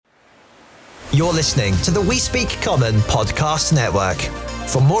You're listening to the We Speak Common podcast network.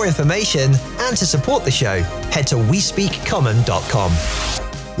 For more information and to support the show, head to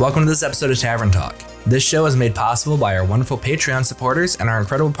WeSpeakCommon.com. Welcome to this episode of Tavern Talk. This show is made possible by our wonderful Patreon supporters and our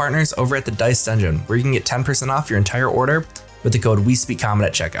incredible partners over at the Dice Dungeon, where you can get 10% off your entire order with the code WeSpeakCommon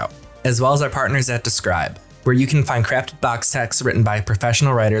at checkout, as well as our partners at Describe, where you can find crafted box text written by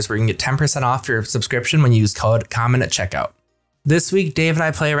professional writers where you can get 10% off your subscription when you use code COMMON at checkout. This week, Dave and I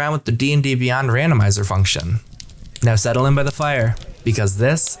play around with the D&D Beyond randomizer function. Now settle in by the fire, because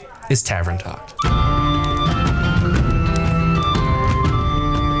this is Tavern Talk.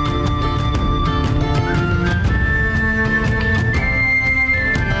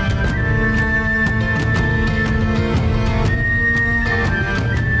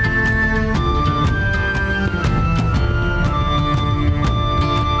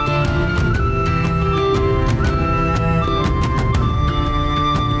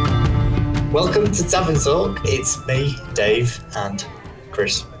 Welcome to Tavern Talk. It's me, Dave, and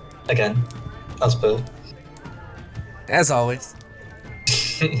Chris. Again, as per. As always.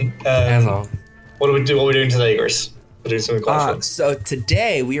 As always. What are we doing today, Chris? We're doing something quite fun. So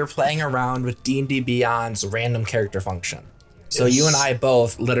today we are playing around with D&D Beyond's random character function. So you and I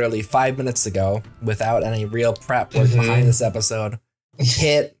both, literally 5 minutes ago, without any real prep work behind this episode,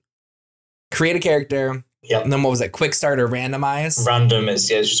 hit create a character. Yep. And then what was it? Quick start or randomize? Random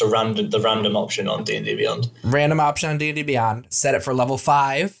is, it's just the random option on D&D Beyond. Random option on D&D Beyond. Set it for level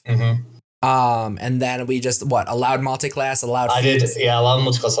 5. And then we just, allowed multi-class, allowed feats? Allowed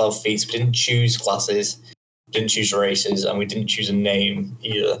multi-class, allowed feats. We didn't choose classes, didn't choose races, and we didn't choose a name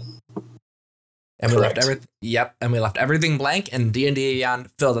either. And we left everything blank, and D&D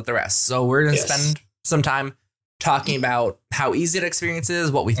Beyond filled out the rest. So we're going to spend some time talking about how easy the experience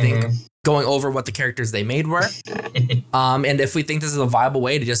is, what we think, going over what the characters they made were. And if we think this is a viable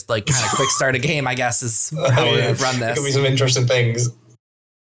way to just kind of quick start a game, I guess is how we're going to run this. Could be some interesting things.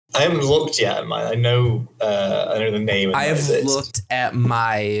 I haven't looked yet at mine. I know the name. I have looked at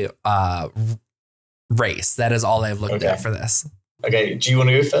my race. That is all I've looked at for this. Okay. Do you want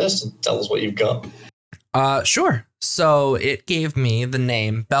to go first and tell us what you've got? Sure. So it gave me the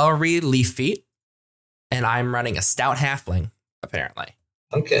name Bellry Leaffeet, and I'm running a stout halfling, apparently.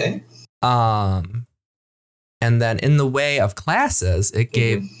 Okay. And then in the way of classes, it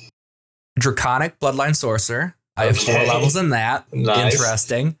gave Draconic Bloodline Sorcerer. I have 4 levels in that. Nice.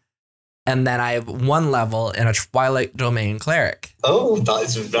 Interesting. And then I have 1 level in a Twilight Domain Cleric. Oh, that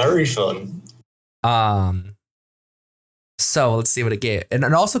is very fun. So let's see what it gave. And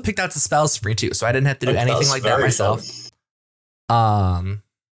it also picked out the spells for me too, so I didn't have to do anything like that myself. Fun.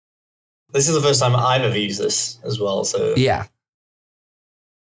 This is the first time I've ever used this as well, so... Yeah.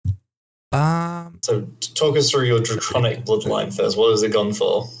 So talk us through your Draconic Bloodline first. What has it gone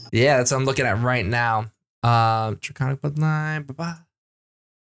for? Yeah, that's what I'm looking at right now. Draconic Bloodline,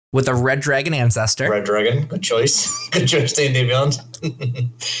 with a Red Dragon Ancestor. Red Dragon, good choice. Good choice, D&D Beyond.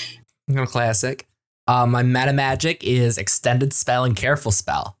 Classic. My meta magic is Extended Spell and Careful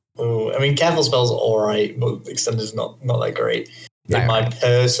Spell. Oh, I mean, Careful Spell's alright, but Extended is not that great. In my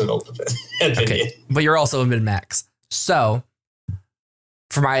personal opinion. Okay. But you're also a mid-max. So,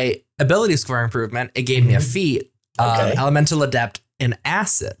 for my ability score improvement, it gave me a feat, Elemental Adept in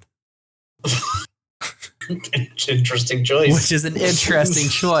Acid. Interesting choice. Which is an interesting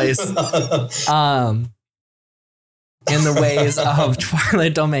choice. In the ways of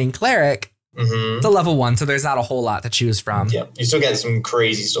Twilight Domain Cleric, it's a level 1, so there's not a whole lot to choose from. Yeah, you still get some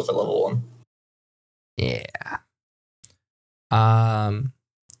crazy stuff at level 1. Yeah.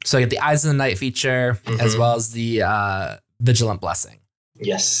 So I get the Eyes of the Night feature, as well as the Vigilant Blessing.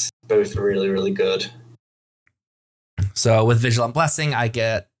 Yes, both really, really good. So with Vigilant Blessing, I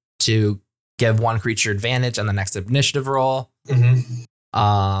get to give 1 creature advantage on the next initiative roll. And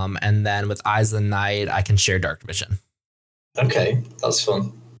then with Eyes of the Night, I can share Dark Vision. Okay, that's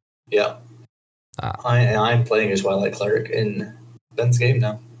fun. Yeah. I'm playing as Twilight Cleric in Ben's game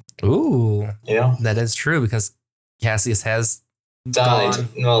now. Ooh. Yeah. That is true, because Cassius has died. gone.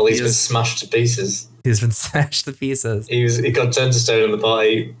 No, he's been smashed to pieces. He's been smashed to pieces. He got turned to stone in the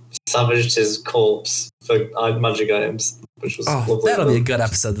party, savaged his corpse for magic items, which was lovely. That'll be a good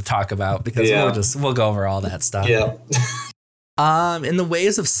episode to talk about, because we'll go over all that stuff. Yeah. In the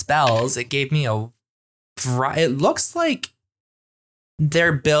ways of spells, it gave me it looks like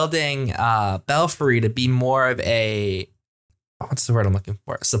they're building Belfry to be more of a, what's the word I'm looking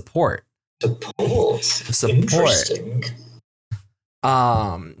for? Support. Interesting.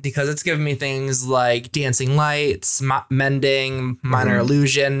 Because it's giving me things like Dancing Lights, Mending, Minor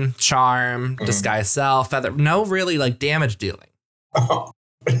Illusion, Charm, Disguise Self, Feather. No really like damage dealing.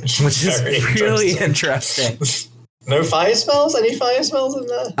 which is really interesting. No fire spells? Any fire spells in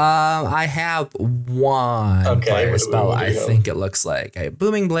there? I have one fire spell. what do you I have? think it looks like a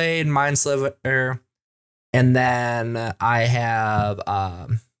Booming Blade, Mind Sliver, and then I have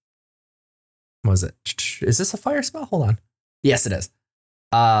what was it? Is this a fire spell? Hold on. Yes, it is.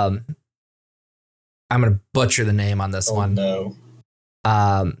 I'm gonna butcher the name on this one. No.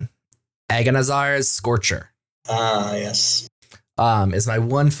 Agonizar's Scorcher. Ah, yes. Is my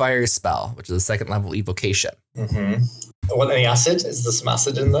one fire spell, which is a second level evocation. Mm-hmm. Want any acid? Is there some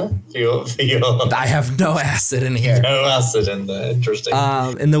acid in there? For your... I have no acid in here. No acid in there. Interesting.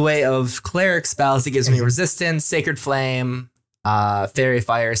 In the way of cleric spells, it gives me resistance, sacred flame, fairy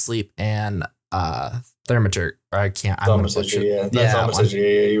fire, sleep, and thermaturg. I can't. Thaumaturgy, yeah. Thaumaturgy,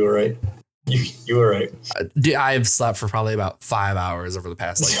 yeah, you were right. You were right. I've slept for probably about 5 hours over the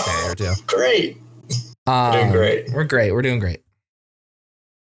past day or two. Great. We're doing great. We're great. We're doing great.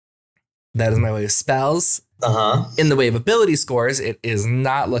 That is my way of spells. In the way of ability scores, it is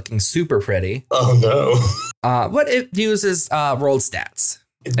not looking super pretty. Oh no. But it uses rolled stats.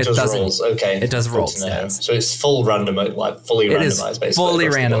 It does rolls. Okay. It does roll stats. So it's full random, like fully randomized, basically. Fully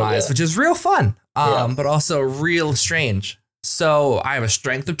randomized, which is real fun. But also real strange. So I have a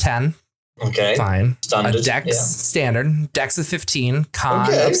strength of 10. Okay. Fine. Standard. A dex standard. Dex of 15.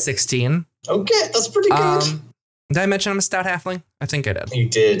 Con of 16. Okay, that's pretty good. Did I mention I'm a stout halfling? I think I did. You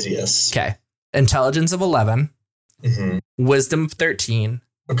did, yes. Okay. Intelligence of 11. Mm-hmm. Wisdom of 13.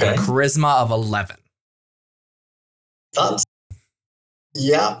 Okay. And a charisma of 11. That's...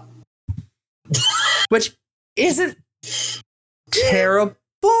 Yeah. Which isn't terrible.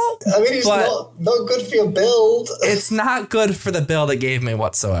 I mean, it's not good for your build. It's not good for the build it gave me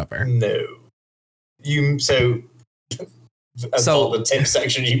whatsoever. No. As part of the tip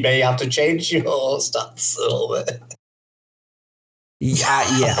section, you may have to change your stats a little bit. Yeah.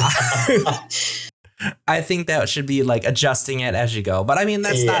 I think that should be like adjusting it as you go. But I mean,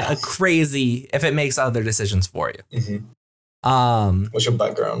 that's not a crazy if it makes other decisions for you. Mm-hmm. What's your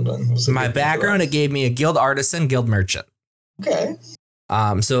background then? My background, it gave me a guild artisan, guild merchant. Okay.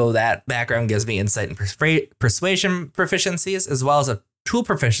 So that background gives me insight and persuasion proficiencies, as well as a tool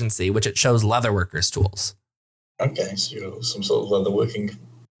proficiency, which it shows leatherworkers tools. Okay, so you're some sort of leatherworking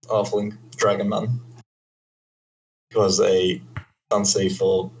halfling dragon man who has a fancy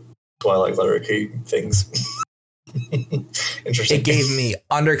for Twilight cleric things. Interesting. It gave me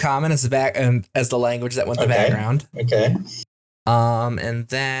undercommon as the language that went the background. Okay. And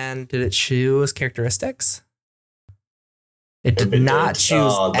then did it choose characteristics? It did not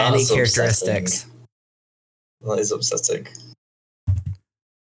choose any characteristics. That is upsetting.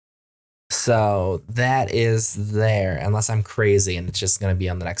 So that is there, unless I'm crazy and it's just going to be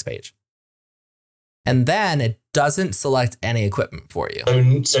on the next page. And then it doesn't select any equipment for you.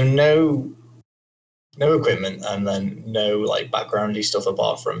 So no equipment, and then no like backgroundy stuff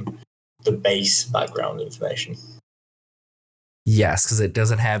apart from the base background information. Yes, because it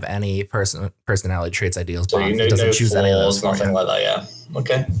doesn't have any personality traits, ideals, so bonds. It doesn't choose any of those. Nothing like that. Yeah.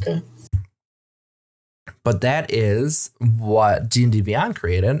 Okay. But that is what D&D Beyond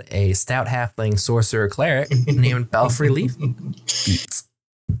created, a stout halfling sorcerer cleric named Belfry Leaf Beats.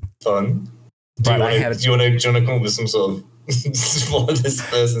 Fun. Do you want to come up with some sort of what this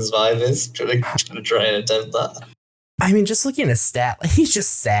person's vibe is? Trying to try and attempt that. I mean, just looking at his stat, he's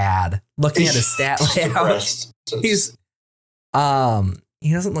just sad. Looking at his stat layout, he's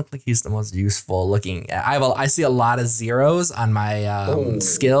he doesn't look like he's the most useful looking. I see a lot of zeros on my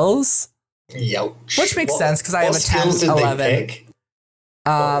skills. Youch. Which makes sense because I have a 10, 11.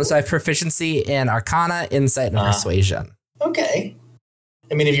 So I have proficiency in Arcana, Insight, and Persuasion. Okay.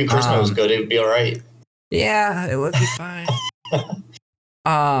 I mean, if your charisma was good, it would be all right. Yeah, it would be fine.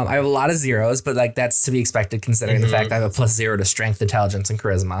 I have a lot of zeros, but like that's to be expected considering the fact I have a +0 to strength, intelligence, and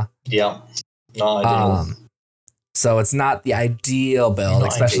charisma. Yeah. Not ideal. So it's not the ideal build,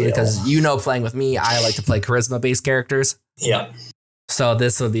 especially because playing with me, I like to play charisma-based characters. Yeah. So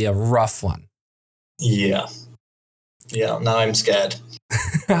this would be a rough one. Yeah. Yeah, now I'm scared.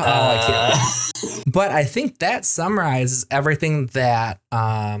 I can't. But I think that summarizes everything that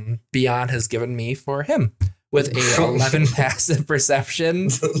Beyond has given me for him. With a 11 passive perception,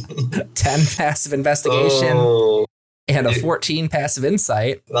 10 passive investigation, and a 14 passive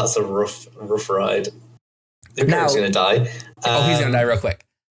insight. That's a rough ride. He's going to die. He's going to die real quick.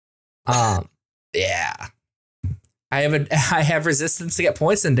 Yeah. I have resistance to get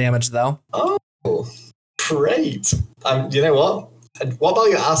poison damage, though. Oh, great. You know what? What about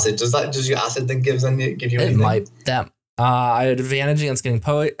your acid? Does your acid then give you anything? It might. I had advantage against getting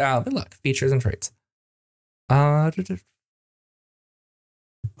look, features and traits.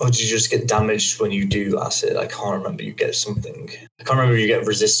 Or do you just get damaged when you do acid? I can't remember. You get something. I can't remember if you get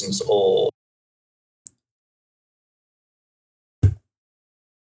resistance or...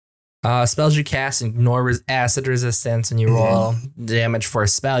 Spells you cast ignore acid resistance, and you roll damage for a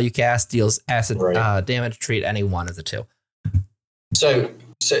spell you cast deals acid damage. Treat any one of the two. So,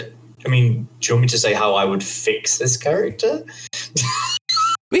 I mean, do you want me to say how I would fix this character?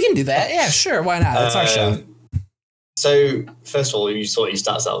 We can do that. Yeah, sure. Why not? It's our show. So, first of all, you sort your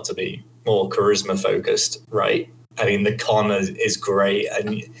stats out to be more charisma focused, right? I mean, the con is great,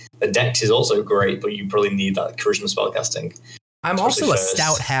 and the dex is also great, but you probably need that charisma spellcasting. I'm also a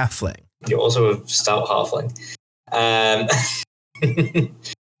stout halfling. You're also a stout halfling. I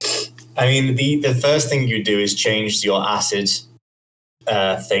mean, the first thing you do is change your acid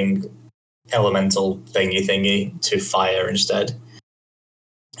elemental thingy to fire instead,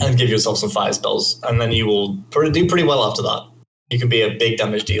 and give yourself some fire spells, and then you will do pretty well after that. You can be a big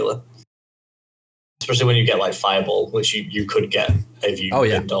damage dealer, especially when you get like fireball, which you could get if you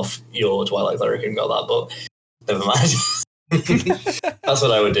pinned off your Twilight Cleric and got that, but never mind. That's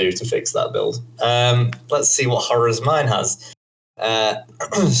what I would do to fix that build. Let's see what horrors mine has.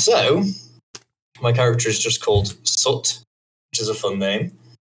 So my character is just called Soot, which is a fun name.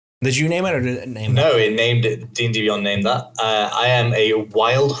 Did you name it or did it name No, it named it. D&D Beyond named that. I am a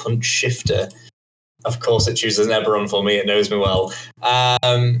wild hunt shifter. Of course, it chooses an Eberron for me. It knows me well.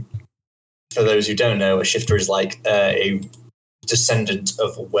 For those who don't know, a shifter is like a descendant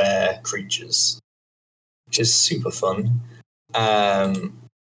of were creatures, which is super fun.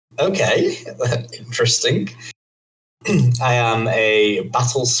 Okay, interesting. I am a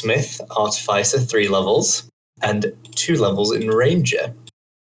battlesmith artificer, 3 levels, and 2 levels in ranger.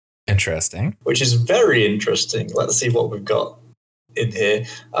 Interesting. Which is very interesting. Let's see what we've got in here.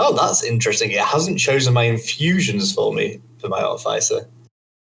 Oh, that's interesting. It hasn't chosen my infusions for me for my artificer.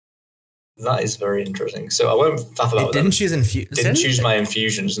 That is very interesting. So I won't faff about it. Didn't choose infusions? Didn't choose my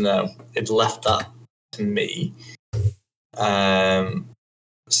infusions, no. It left that to me.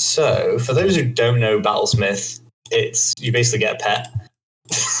 So for those who don't know Battlesmith, you basically get a pet.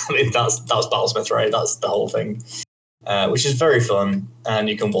 I mean, that's Battlesmith, right? That's the whole thing, which is very fun, and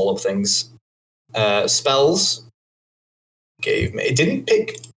you can wall up things. Spells gave me. It didn't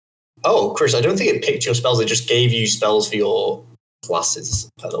pick. Oh, Chris, I don't think it picked your spells. It just gave you spells for your classes.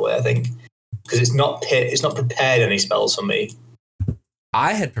 By the way, I think because it's not prepared any spells for me.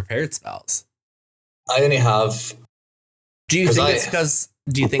 I had prepared spells. I only have. Do you think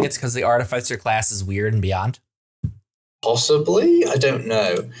it's because the artificer class is weird and beyond? Possibly, I don't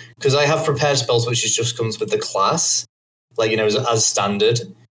know, because I have prepared spells which just comes with the class, like as standard.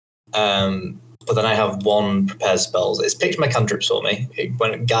 But then I have 1 prepared spells. It's picked my cantrips for me. It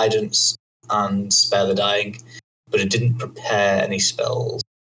went guidance and spare the dying, but it didn't prepare any spells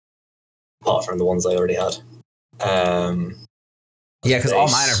apart from the ones I already had. Yeah, because all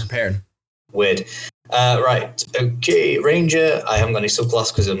mine are prepared. Weird. Right. Okay. Ranger. I haven't got any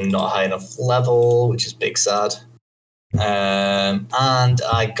subclass because I'm not high enough level, which is big sad. And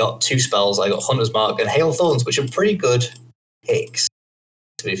I got 2 spells. I got Hunter's Mark and Hail of Thorns, which are pretty good picks,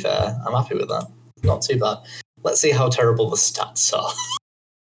 to be fair. I'm happy with that. Not too bad. Let's see how terrible the stats are.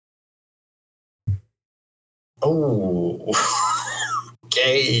 Oh.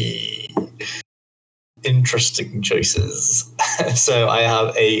 Okay. Interesting choices. So I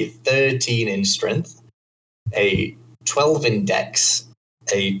have a 13 in strength, a 12 in dex,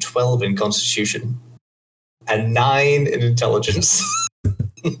 a 12 in constitution, a 9 in intelligence,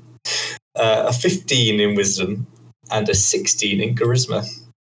 a 15 in wisdom, and a 16 in charisma.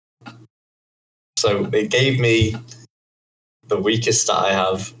 So it gave me the weakest stat I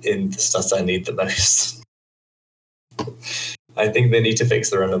have in the stats I need the most. I think they need to fix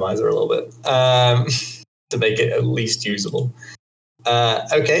the randomizer a little bit to make it at least usable.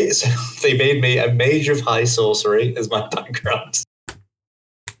 Okay, so they made me a mage of high sorcery as my background,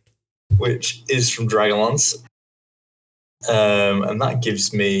 which is from Dragonlance. And that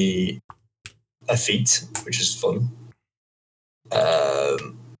gives me a feat, which is fun.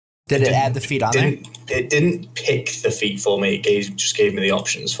 Did it add the feat on there? It didn't pick the feat for me. It just gave me the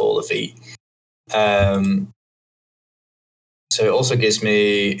options for the feat. So it also gives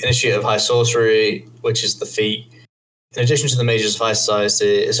me Initiate of High Sorcery, which is the feat. In addition to the Mages of High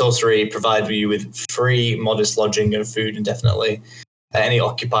Society, sorcery provides you with free, modest lodging and food indefinitely at any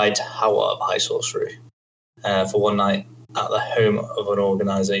occupied tower of High Sorcery for 1 night at the home of an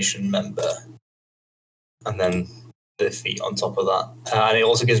organization member. And then the feat on top of that. And it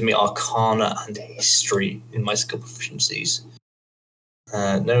also gives me Arcana and History in my skill proficiencies.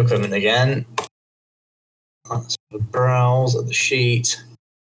 No equipment again. Let's browse at the sheet.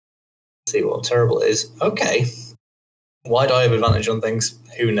 See what terrible it is. Okay. Why do I have advantage on things?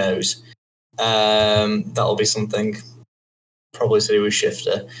 Who knows? That'll be something probably to do with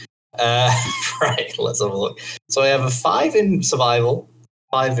shifter. Right, let's have a look. So I have a 5 in survival,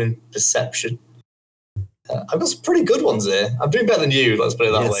 5 in perception. I've got some pretty good ones here. I'm doing better than you, let's put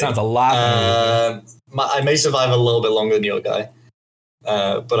it that way. It sounds a lot better. I may survive a little bit longer than your guy,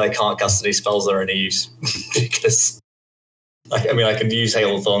 but I can't cast any spells that are any use because, I can use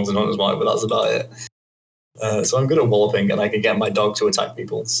Hail of Thorns and Hunter's Mark, but that's about it. So I'm good at walloping, and I can get my dog to attack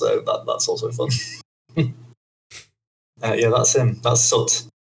people, so that's also fun. Yeah, that's him. That's Sut.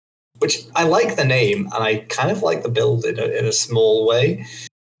 Which I like the name, and I kind of like the build in a small way,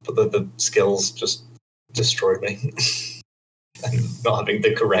 but the skills just destroyed me. And not having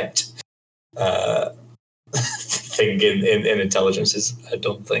the correct thing in intelligence is a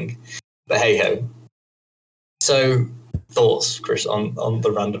dumb thing. But hey ho. So, thoughts, Chris, on the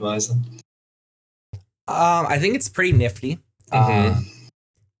randomizer? I think it's pretty nifty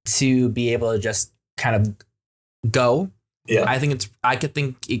to be able to just kind of go. Yeah, I could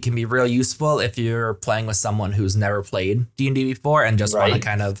think it can be real useful if you're playing with someone who's never played D&D before and just want to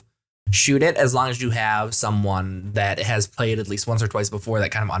kind of shoot it, as long as you have someone that has played at least once or twice before that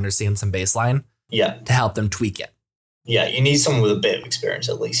kind of understands some baseline. Yeah, to help them tweak it. Yeah, you need someone with a bit of experience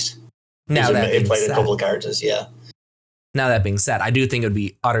at least. Now that being played said, a couple of characters, yeah. Now that being said, I do think it would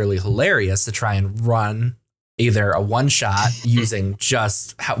be utterly hilarious to try and run either a one shot using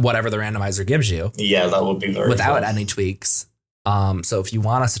just whatever the randomizer gives you. Yeah, that would be very without fun. any tweaks. So if you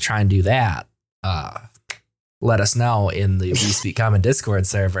want us to try and do that, let us know in the We Speak Common Discord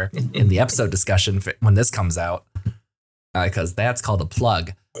server in the episode discussion when this comes out, because that's called a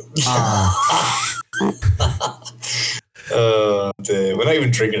plug. Oh, dude. We're not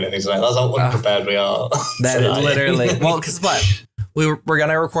even drinking anything tonight. That's how unprepared we are. That literally. Well, because what? We're going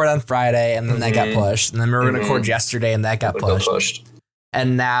to record on Friday, and then that got pushed. And then we were going to record yesterday, and that got pushed.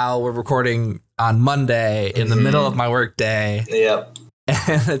 And now we're recording on Monday in the middle of my work day. Yep.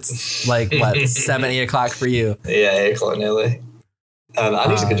 And it's like, what, 7, 8 o'clock for you? Yeah, 8 o'clock nearly. I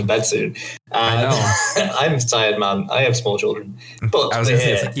need to go to bed soon. I know. I'm tired, man. I have small children. But I was going to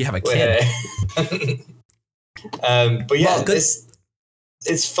say, it's like you have a kid. But yeah,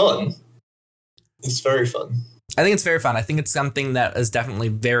 it's fun. It's very fun. I think it's very fun. I think it's something that is definitely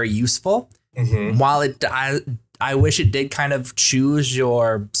very useful. While I wish it did kind of choose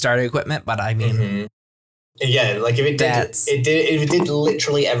your starting equipment, but I mean, yeah, like if it did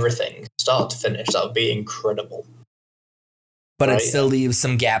literally everything, start to finish, that would be incredible. But it still leaves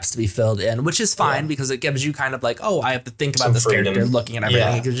some gaps to be filled in, which is fine because it gives you kind of like, oh, I have to think about this character, looking at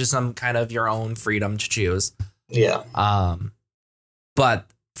everything. It gives you some kind of your own freedom to choose. Yeah. But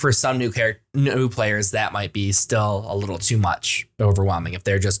for some new players, that might be still a little too much overwhelming if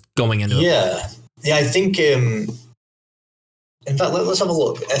they're just going into it. Yeah, I think. In fact, let's have a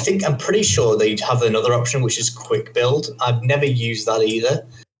look. I'm pretty sure they have another option, which is quick build. I've never used that either.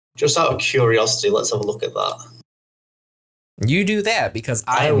 Just out of curiosity, let's have a look at that. You do that because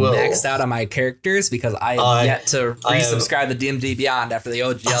I am maxed out on my characters because I have yet to resubscribe to D&D Beyond after the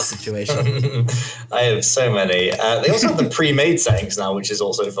OGL situation. I have so many. They also have the pre-made settings now, which is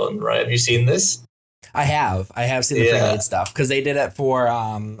also fun, right? Have you seen this? I have seen the pre-made stuff because they did it for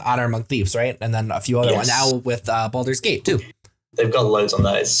Honor Among Thieves, right? And then a few other ones now with Baldur's Gate too. They've got loads on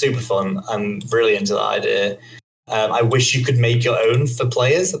that. It's super fun. I'm really into that idea. I wish you could make your own for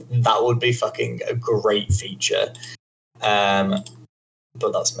players. That would be fucking a great feature.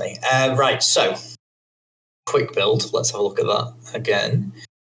 But that's me. Right, so quick build. Let's have a look at that again.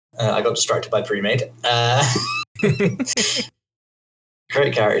 I got distracted by pre-made.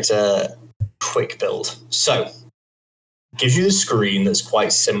 Create character, quick build. So gives you the screen that's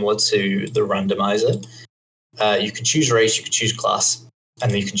quite similar to the randomizer. You can choose race, you can choose class,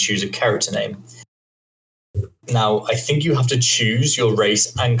 and then you can choose a character name. Now, I think you have to choose your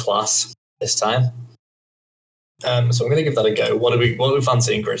race and class this time. So I'm going to give that a go. What are we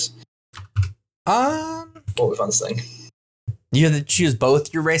fancying, Chris? What are we fancying? You have to choose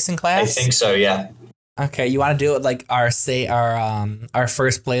both your race and class? I think so, yeah. Okay, you want to do it like our first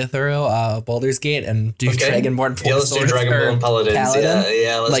playthrough of Baldur's Gate and do Dragonborn? Yeah, let's do Dragonborn Paladins.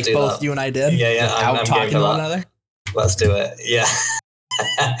 Yeah, let's like do both that. You and I did. Yeah. I'm talking to one another. Let's do it. Yeah.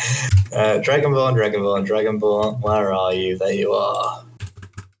 Dragonborn. Where are you? There you are.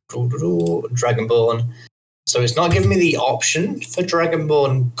 Dragonborn. So it's not giving me the option for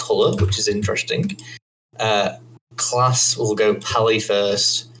Dragonborn color, which is interesting. Class will go Pally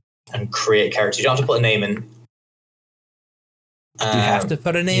first and create character. You don't have to put a name in. Do you have to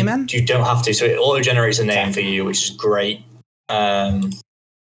put a name in? You don't have to. So it auto-generates a name for you, which is great.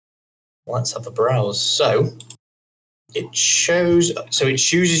 let's have a browse. So it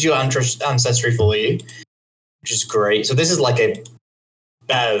chooses your ancestry for you, which is great. So this is like a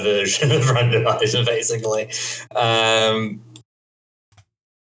better version of randomizer, basically.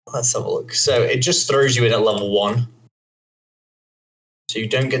 Let's have a look. So it just throws you in at level 1. So you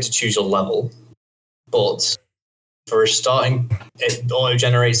don't get to choose your level. But for a starting, it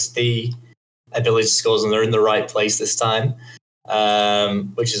auto-generates the ability scores, and they're in the right place this time,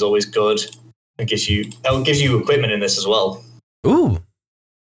 which is always good. It gives you equipment in this as well. Ooh.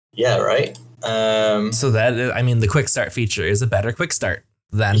 Yeah, right? So that, I mean, the quick start feature is a better quick start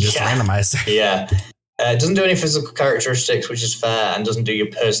than just randomizer. Yeah. It doesn't do any physical characteristics, which is fair, and doesn't do your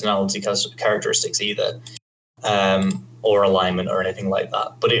personality characteristics either, or alignment or anything like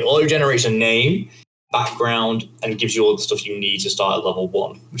that. But it auto-generates a name, background, and gives you all the stuff you need to start at level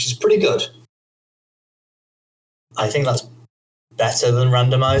 1, which is pretty good. I think that's better than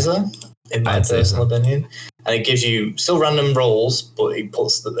randomizer, in my personal opinion. And it gives you still random rolls, but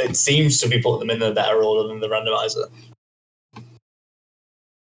it seems to be putting them in a better order than the randomizer.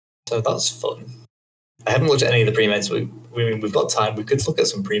 So that's fun. I haven't looked at any of the pre-mates. We've got time. We could look at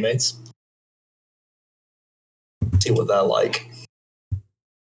some pre-mates. See what they're like.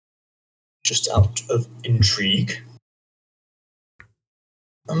 Just out of intrigue.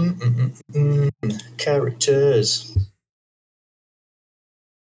 Characters.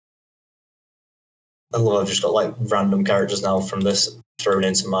 I love I've just got like random characters now from this thrown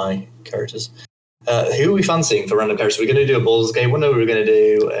into my characters. Who are we fancying for random characters? Are we going to do a Baldur's Gate one, or are we going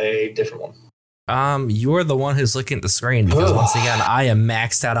to do a different one? You're the one who's looking at the screen because once again, I am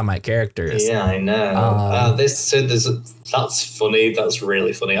maxed out on my characters. Yeah, I know. That's funny. That's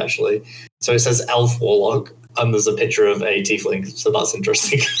really funny, actually. So it says Elf Warlock, and there's a picture of a tiefling. So that's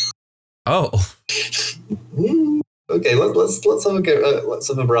interesting. Oh. Okay, let's have a go. Let's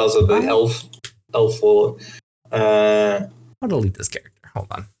have a browse of the Elf Warlock. I'll delete this character. Hold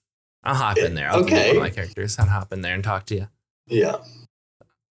on. I'll hop in there. I'll delete one of my characters. I'll hop in there and talk to you. Yeah.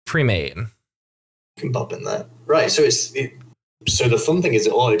 Pre-made. Can pop in there. Right, so so the fun thing is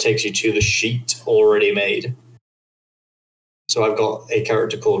it takes you to the sheet already made. So I've got a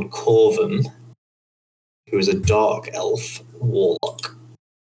character called Corvin, who is a dark elf warlock.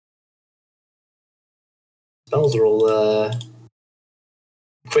 Spells are all there.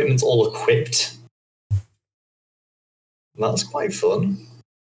 Equipment's all equipped. That's quite fun.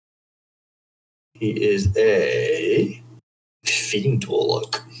 He is a fiend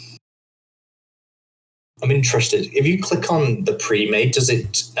warlock. I'm interested. If you click on the pre-made, does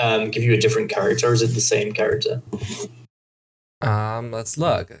it give you a different character, or is it the same character? Let's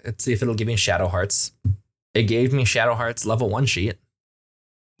look. Let's see if it'll give me Shadow Hearts. It gave me Shadow Hearts level 1 sheet.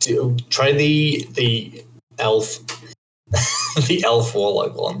 Try the elf, the elf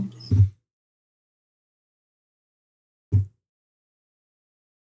warlock one.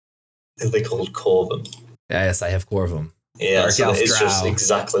 Are they called Corvin? Yes, I have Corvin. Yeah, so it's just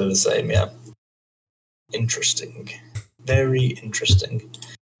exactly the same. Yeah. Interesting. Very interesting.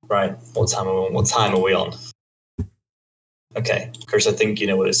 Right, what time are we on? Okay, Chris, I think you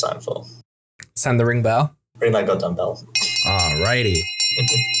know what it's time for. Send the ring bell. Ring that goddamn bell. Alrighty.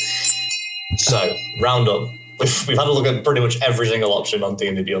 So, round up. We've had a look at pretty much every single option on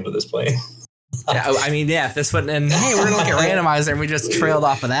D&D Beyond at this point. Yeah, I mean, yeah, if this went in, hey, we're going to look at randomizer, and we just trailed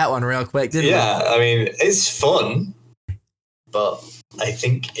off of that one real quick, didn't we? Yeah, I mean, it's fun, but I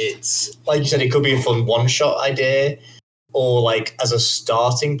think it's, like you said, it could be a fun one-shot idea, or like as a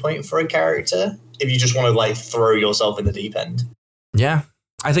starting point for a character, if you just want to like throw yourself in the deep end. Yeah,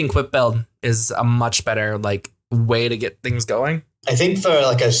 I think Whip Build is a much better like way to get things going. I think for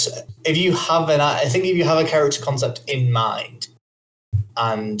like if you have a character concept in mind,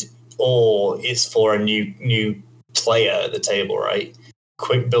 or it's for a new player at the table, right?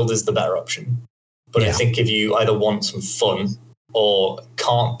 Quick build is the better option. But yeah. I think if you either want some fun or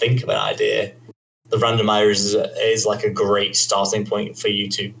can't think of an idea, the randomizer is like a great starting point for you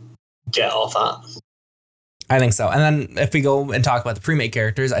to get off at. I think so. And then if we go and talk about the pre-made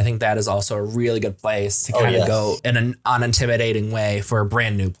characters, I think that is also a really good place to kind of go in an unintimidating way for a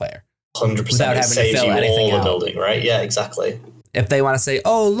brand new player. 100%. Without having to fill anything out. Building, right? Yeah, exactly. If they want to say,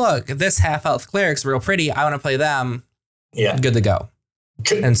 oh, look, this half-elf cleric's real pretty, I want to play them. Yeah. Good to go.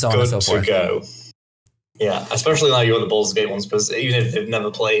 And so on and so forth. Good to go. Yeah, especially now you're the Baldur's Gate ones, because even if they've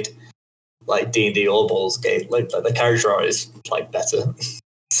never played like D&D or Baldur's Gate, like the character art is like better.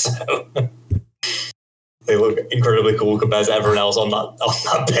 So they look incredibly cool compared to everyone else on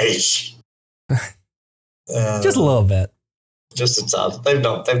that page. Just a little bit. Just a tad. They've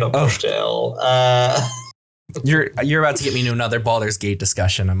not pushed it at all. You're about to get me into another Baldur's Gate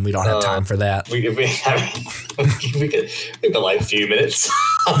discussion, and we don't have time for that. We got like a few minutes.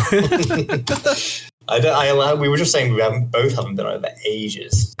 We were just saying we both haven't been on it for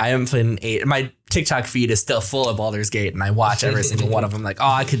ages. I haven't played in 8. My TikTok feed is still full of Baldur's Gate, and I watch every single one of them. Like, oh,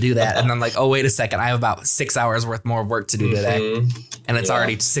 I could do that, and then like, oh, wait a second, I have about 6 hours worth more work to do today, and it's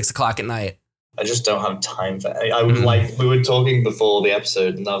already 6 o'clock at night. I just don't have time for it. I would like. We were talking before the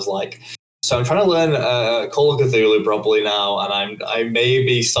episode, and I was like, so I'm trying to learn Call of Cthulhu properly now, and I may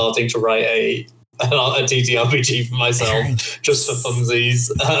be starting to write a TTRPG for myself just for funsies.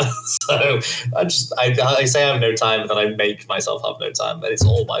 So I say I have no time, and then I make myself have no time, and it's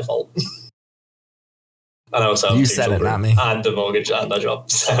all my fault. And I also have you 2 said children, it, not me. and a mortgage and a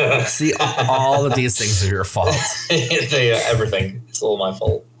job. See, all of these things are your fault. Everything. It's all my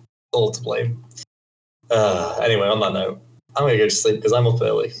fault. All to blame. Anyway, on that note, I'm going to go to sleep because I'm up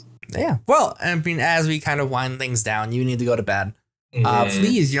early. Yeah. Well, I mean, as we kind of wind things down, you need to go to bed.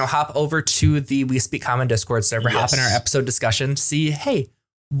 Please, hop over to the We Speak Common Discord server, hop in our episode discussion, see, hey,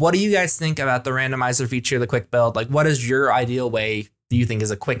 what do you guys think about the randomizer feature, the quick build? Like, what is your ideal way do you think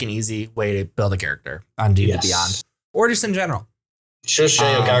is a quick and easy way to build a character on D&D Beyond? Or just in general? Just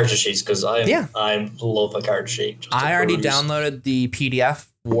share your character sheets, because I love a character sheet. I already downloaded the PDF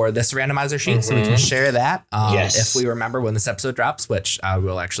for this randomizer sheet, so we can share that if we remember when this episode drops, which I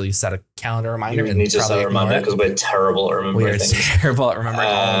will actually set a calendar reminder. You need to set a reminder because we're terrible at remembering things. We're terrible at remembering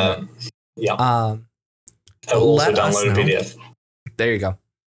all of them. Yeah. I will also download a PDF. There you go.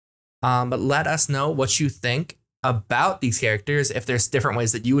 But let us know what you think about these characters, if there's different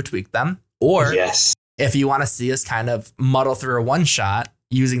ways that you would tweak them, or if you want to see us kind of muddle through a one-shot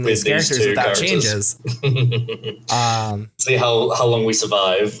using these characters without changes. See how long we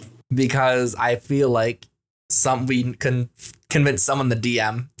survive. Because I feel like we can convince someone the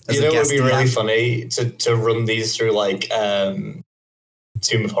DM. It would be really funny to run these through like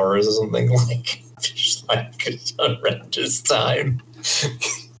Tomb of Horrors or something, like just like horrendous time.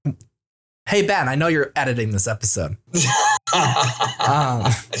 Hey Ben, I know you're editing this episode.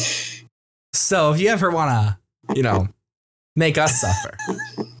 So if you ever want to, make us suffer.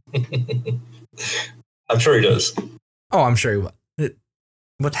 I'm sure he does. Oh, I'm sure he will.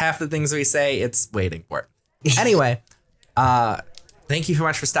 With half the things we say, it's waiting for it. Anyway, thank you so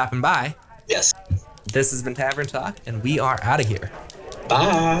much for stopping by. Yes. This has been Tavern Talk, and we are out of here.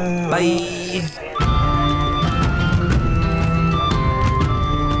 Bye. Bye.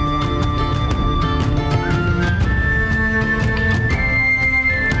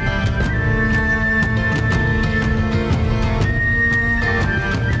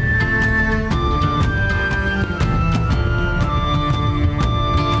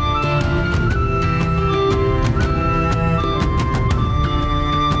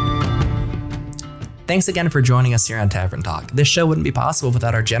 Thanks again for joining us here on Tavern Talk. This show wouldn't be possible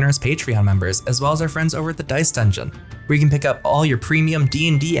without our generous Patreon members, as well as our friends over at the Dice Dungeon, where you can pick up all your premium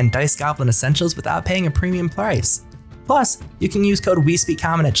D&D and Dice Goblin essentials without paying a premium price. Plus, you can use code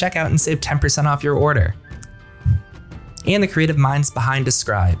WeSpeakCommon at checkout and save 10% off your order. And the creative minds behind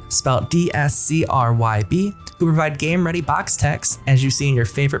Describe, spelled DSCRYB, who provide game-ready box text, as you see in your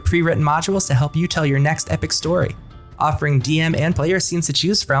favorite pre-written modules to help you tell your next epic story. Offering DM and player scenes to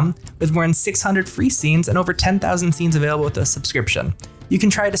choose from, with more than 600 free scenes and over 10,000 scenes available with a subscription. You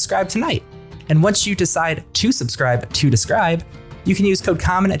can try Describe tonight. And once you decide to subscribe to Describe, you can use code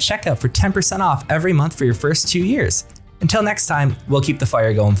COMMON at checkout for 10% off every month for your first 2 years. Until next time, we'll keep the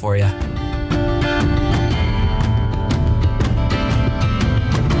fire going for you.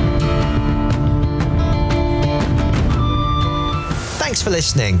 Thanks for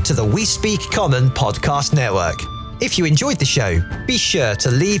listening to the We Speak Common podcast network. If you enjoyed the show, be sure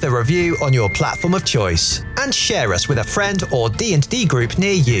to leave a review on your platform of choice and share us with a friend or D&D group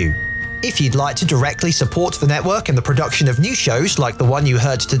near you. If you'd like to directly support the network and the production of new shows like the one you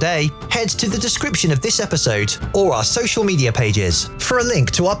heard today, head to the description of this episode or our social media pages for a link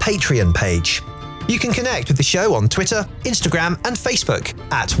to our Patreon page. You can connect with the show on Twitter, Instagram, and Facebook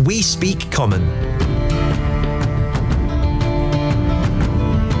at We Speak Common.